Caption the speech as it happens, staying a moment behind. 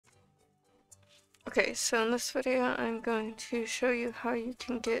Okay, so in this video I'm going to show you how you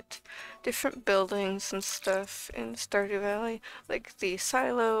can get different buildings and stuff in Stardew Valley, like the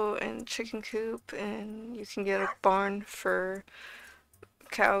silo and chicken coop, and you can get a barn for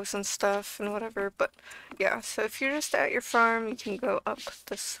cows and stuff and whatever. But yeah, so if you're just at your farm, you can go up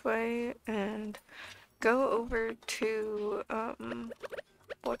this way and go over to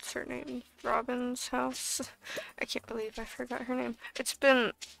what's her name? Robin's house. I can't believe I forgot her name. It's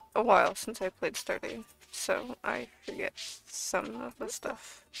been a while since I played Stardew, so I forget some of the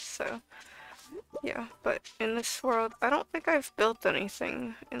stuff. So, yeah, but in this world, I don't think I've built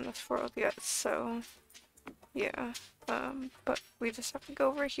anything in this world yet, so yeah. But we just have to go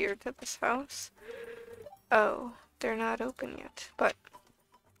over here to this house. Oh, they're not open yet, but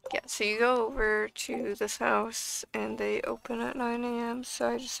yeah, so you go over to this house and they open at 9 a.m. So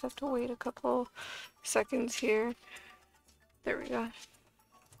I just have to wait a couple seconds here. There we go.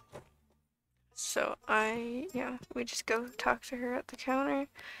 So yeah, we just go talk to her at the counter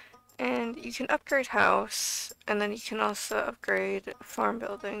and you can upgrade house and then you can also upgrade farm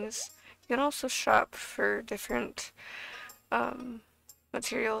buildings. You can also shop for different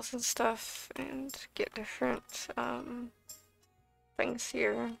materials and stuff and get different things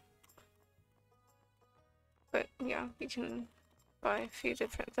here. But yeah, you can buy a few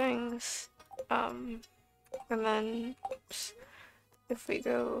different things. And then, oops, if we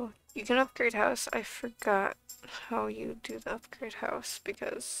go, you can upgrade house. I forgot how you do the upgrade house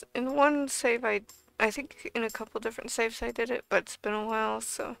because in one save I think in a couple different saves I did it, but it's been a while,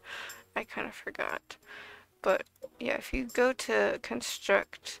 so I kind of forgot. But yeah, if you go to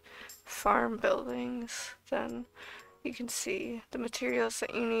construct farm buildings, then you can see the materials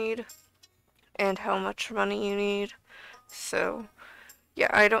that you need and how much money you need. So yeah,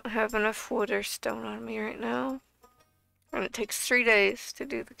 I don't have enough wood or stone on me right now. And it takes 3 days to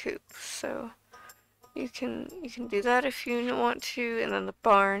do the coop, so you can do that if you want to, and then the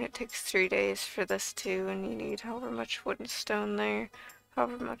barn, it takes 3 days for this too, and you need however much wood and stone there,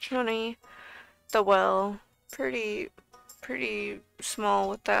 however much money. The well, pretty small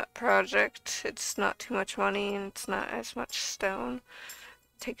with that project. It's not too much money and it's not as much stone.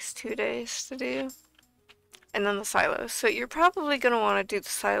 It takes 2 days to do. And then the silo. So you're probably going to want to do the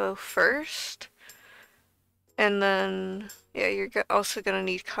silo first. And then, yeah, you're also going to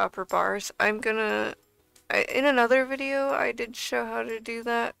need copper bars. In another video, I did show how to do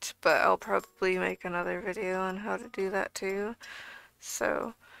that, but I'll probably make another video on how to do that too.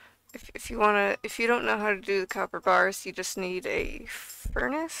 So, if you don't know how to do the copper bars, you just need a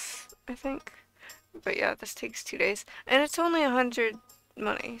furnace, I think. But yeah, this takes 2 days. And it's only 100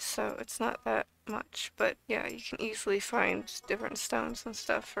 money, so it's not that much. But yeah, you can easily find different stones and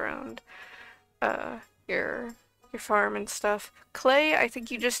stuff around uh, your farm and stuff. Clay, I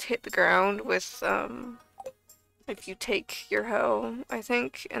think you just hit the ground with if you take your hoe, I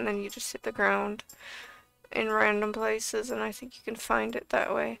think, and then you just hit the ground in random places, and I think you can find it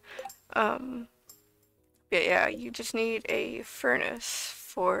that way. But yeah, you just need a furnace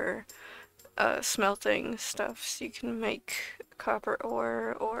for smelting stuff, so you can make copper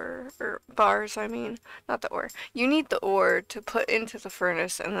ore or bars, I mean, not the ore. You need the ore to put into the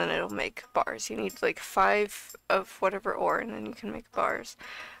furnace and then it'll make bars. You need like 5 of whatever ore and then you can make bars.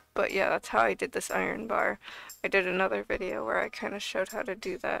 But yeah, that's how I did this iron bar. I did another video where I kind of showed how to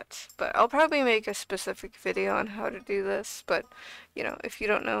do that. But I'll probably make a specific video on how to do this. But, you know, if you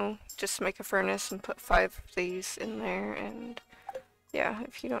don't know, just make a furnace and put 5 of these in there. And yeah,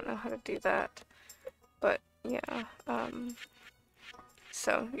 if you don't know how to do that. But yeah,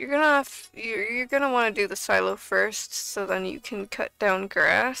 so you're gonna want to do the silo first, so then you can cut down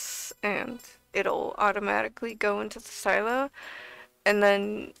grass and it'll automatically go into the silo, and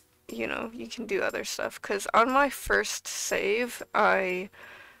then you know you can do other stuff. Cause on my first save, I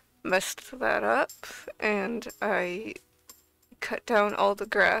messed that up and I cut down all the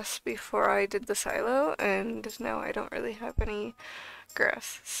grass before I did the silo, and now I don't really have any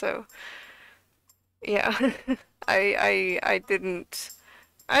grass. So yeah, I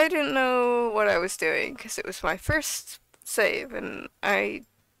didn't know what I was doing because it was my first save and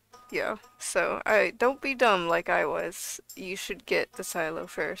yeah, so I don't be dumb like I was. You should get the silo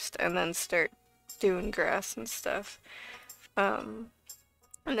first and then start doing grass and stuff. And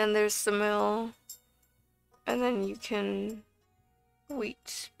then there's the mill and then you can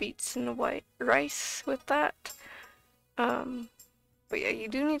wheat, beets, and white rice with that. But yeah, you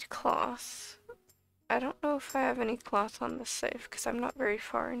do need cloth. I don't know if I have any cloth on this save because I'm not very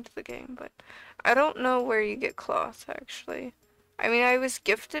far into the game, but I don't know where you get cloth actually. I mean, I was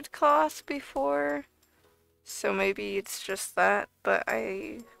gifted cloth before, so maybe it's just that, but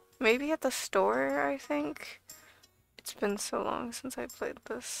maybe at the store, I think. It's been so long since I played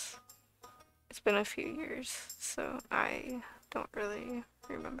this. It's been a few years, so I don't really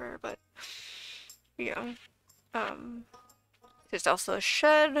remember, but yeah. There's also a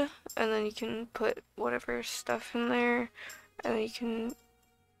shed, and then you can put whatever stuff in there, and then you can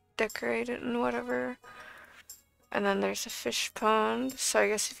decorate it and whatever. And then there's a fish pond, so I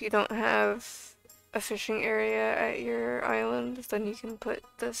guess if you don't have a fishing area at your island, then you can put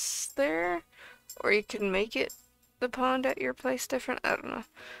this there, or you can make it the pond at your place different. I don't know,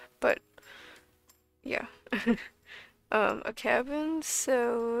 but yeah. A cabin,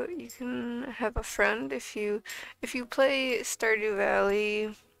 so you can have a friend if you play Stardew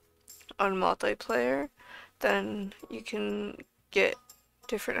Valley on multiplayer, then you can get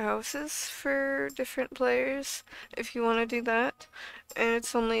different houses for different players if you want to do that, and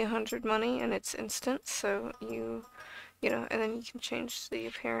it's only 100 money and it's instant, so you know, and then you can change the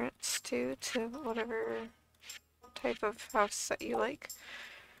appearance to whatever type of house that you like.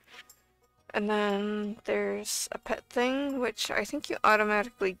 And then there's a pet thing, which I think you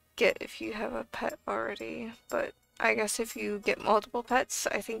automatically get if you have a pet already, but I guess if you get multiple pets,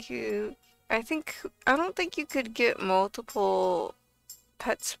 I don't think you could get multiple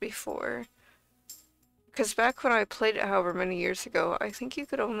pets before. Because back when I played it however many years ago, I think you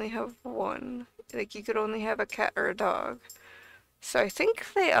could only have one. Like, you could only have a cat or a dog. So I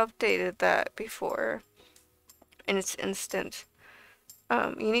think they updated that before, and it's instant.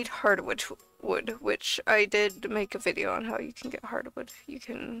 You need hardwood wood, which I did make a video on how you can get hardwood. You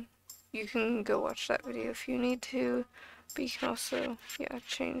can go watch that video if you need to, but you can also, yeah,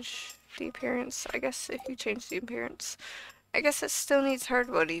 change the appearance. I guess if you change the appearance, I guess it still needs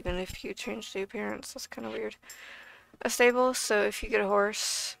hardwood even if you change the appearance. That's kind of weird. A stable, so if you get a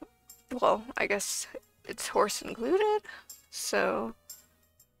horse, well, I guess it's horse included, so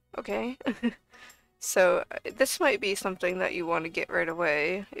okay. So this might be something that you want to get right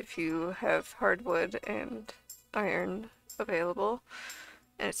away if you have hardwood and iron available,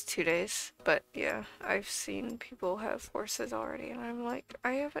 and it's 2 days. But yeah, I've seen people have horses already, and I'm like,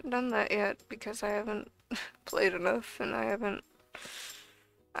 I haven't done that yet because I haven't played enough, and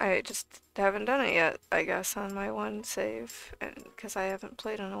I just haven't done it yet, I guess, on my one save, and because I haven't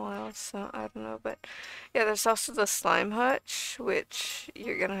played in a while, so I don't know. But yeah, there's also the slime hutch, which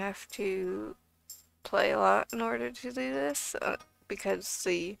you're gonna have to play a lot in order to do this, because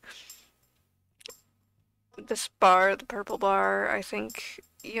this bar, the purple bar, I think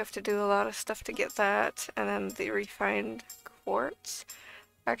you have to do a lot of stuff to get that, and then the refined quartz.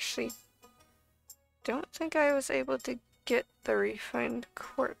 Actually, don't think I was able to get the refined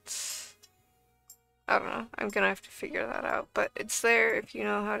quartz. I don't know, I'm gonna have to figure that out, but it's there if you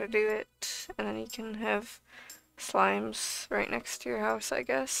know how to do it, and then you can have slimes right next to your house, I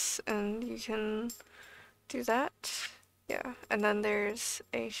guess, and you can do that. Yeah, and then there's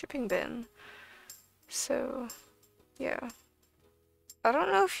a shipping bin. So, yeah. I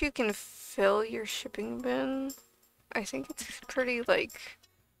don't know if you can fill your shipping bin. I think it's pretty, like,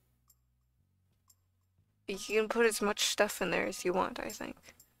 you can put as much stuff in there as you want, I think.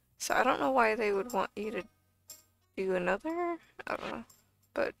 So I don't know why they would want you to do another. I don't know.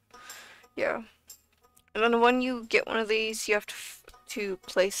 But, yeah. And then when you get one of these, you have to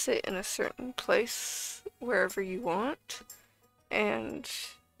place it in a certain place wherever you want. And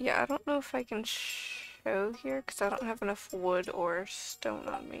yeah, I don't know if I can show here because I don't have enough wood or stone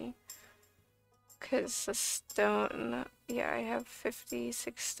on me. Because the stone, yeah, I have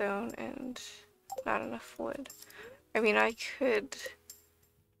 56 stone and not enough wood. I mean, I could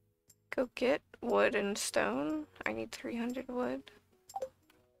go get wood and stone. I need 300 wood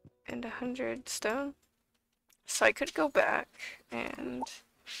and 100 stone. So I could go back and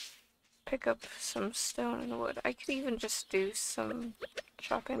pick up some stone and wood. I could even just do some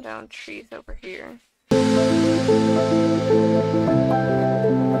chopping down trees over here.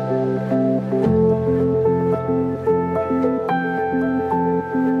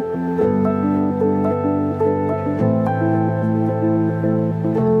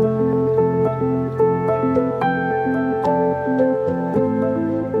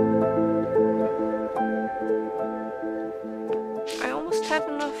 I almost had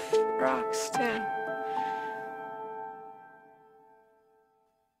enough rocks too.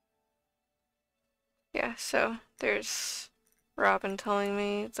 Yeah, so there's Robin telling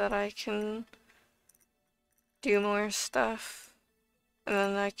me that I can do more stuff, and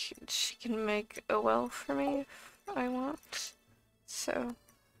then she can make a well for me if I want. So,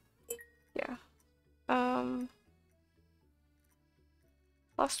 yeah.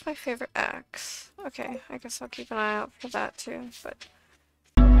 Lost my favorite axe. Okay, I guess I'll keep an eye out for that too, but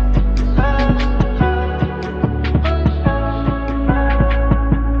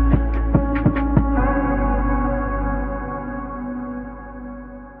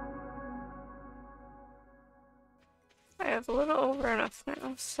enough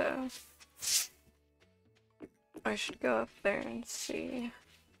now, so I should go up there and see.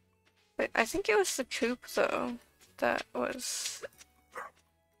 But I think it was the coop though that was.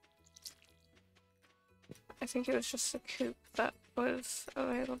 I think it was just the coop that was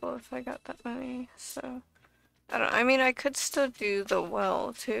available if I got that many, so I don't. I mean, I could still do the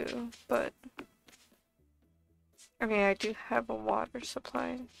well too, but I mean, I do have a water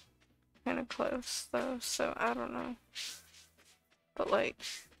supply kind of close though, so I don't know. But like,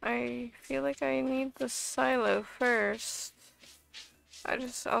 I feel like I need the silo first. I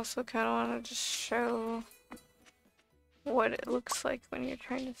just also kind of want to just show what it looks like when you're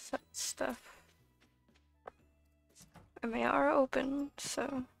trying to set stuff. And they are open,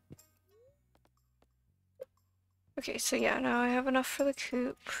 so. Okay, so yeah, now I have enough for the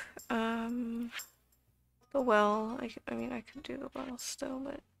coop. The well, I mean, I could do the well still,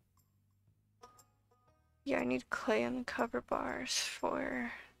 but yeah, I need clay and cover bars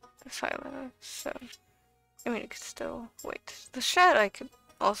for the silo, so I mean, it could still wait. The shed, I could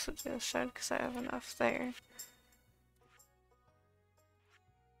also do the shed because I have enough there.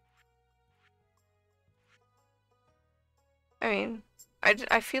 I mean,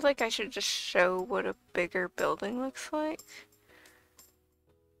 I feel like I should just show what a bigger building looks like.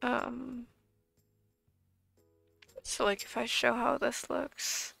 So like if I show how this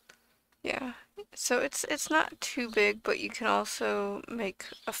looks, yeah. So it's not too big, but you can also make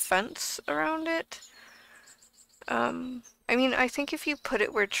a fence around it. I mean, I think if you put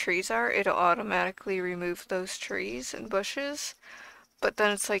it where trees are, it'll automatically remove those trees and bushes. But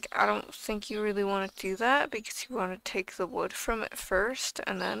then it's like, I don't think you really want to do that because you want to take the wood from it first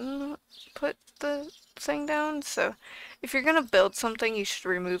and then put the thing down. So if you're gonna build something, you should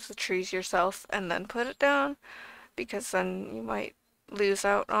remove the trees yourself and then put it down, because then you might lose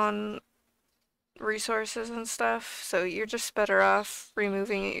out on resources and stuff. So you're just better off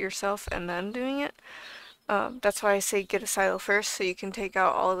removing it yourself and then doing it. That's why I say get a silo first, so you can take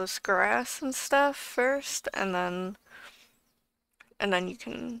out all this grass and stuff first, and then you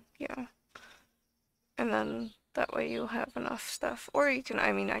can, yeah, and then that way you'll have enough stuff. Or you can,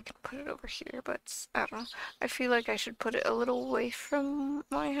 I mean, I can put it over here, but I don't know. I feel like I should put it a little away from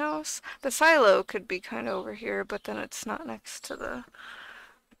my house. The silo could be kind of over here, but then it's not next to the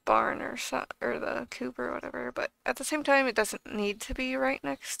barn or the coop or whatever. But at the same time, it doesn't need to be right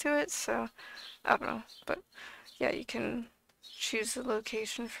next to it, so I don't know. But yeah, you can choose the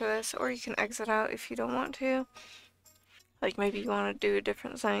location for this, or you can exit out if you don't want to. Like maybe you want to do a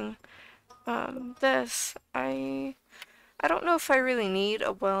different thing. This, I don't know if I really need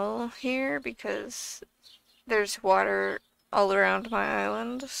a well here because there's water all around my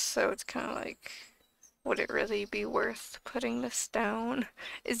island, so it's kind of like, would it really be worth putting this down?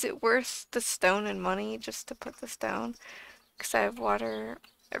 Is it worth the stone and money just to put this down? Because I have water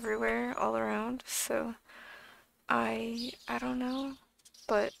everywhere, all around, so I don't know.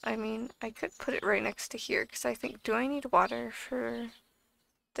 But, I mean, I could put it right next to here, because I think, do I need water for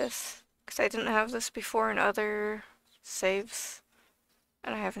this? Because I didn't have this before in other saves,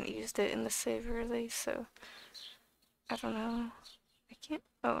 and I haven't used it in the save really, so I don't know. I can't,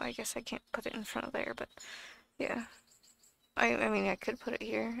 oh, I guess I can't put it in front of there, but yeah. I mean, I could put it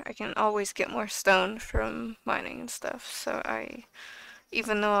here. I can always get more stone from mining and stuff, so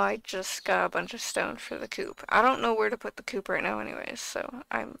even though I just got a bunch of stone for the coop. I don't know where to put the coop right now anyways, so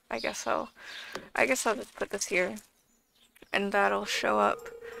I guess I'll just put this here, and that'll show up,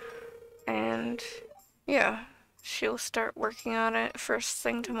 and yeah, she'll start working on it first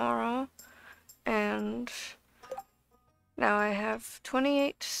thing tomorrow, and now I have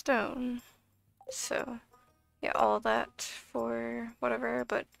 28 stone, so yeah, all that for whatever,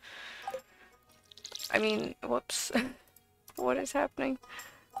 but I mean, whoops. What is happening?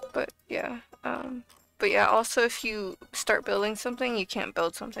 But yeah, also if you start building something, you can't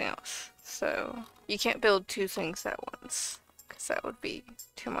build something else. So you can't build two things at once, because that would be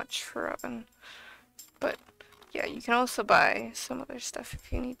too much for Robin. But yeah, you can also buy some other stuff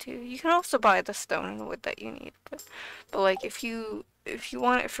if you need to. You can also buy the stone and wood that you need, but like if you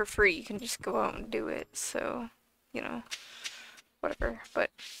want it for free, you can just go out and do it. So, you know, whatever. But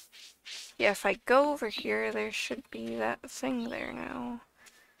yeah, if I go over here, there should be that thing there now.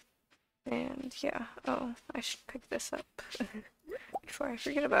 And yeah, oh, I should pick this up before I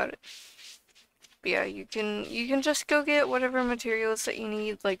forget about it. But yeah, you can just go get whatever materials that you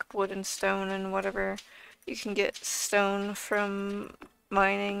need, like wood and stone and whatever. You can get stone from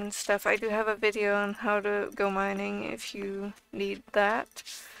mining and stuff. I do have a video on how to go mining if you need that.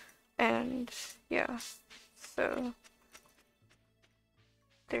 And yeah, so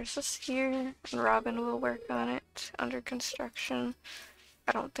there's this here, and Robin will work on it under construction.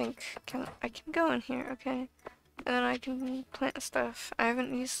 I don't think I can go in here, okay. And then I can plant stuff. I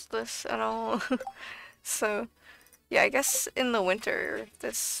haven't used this at all. So, yeah, I guess in the winter,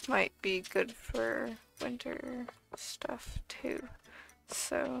 this might be good for winter stuff too.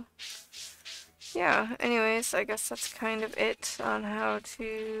 So, yeah, anyways, I guess that's kind of it on how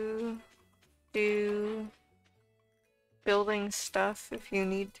to do building stuff if you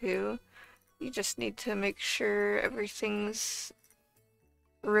need to. You just need to make sure everything's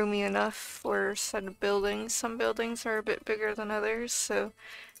roomy enough for said buildings. Some buildings are a bit bigger than others, so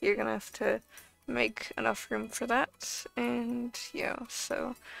you're gonna have to make enough room for that. And yeah,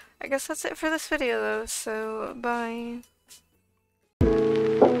 so I guess that's it for this video though, so bye.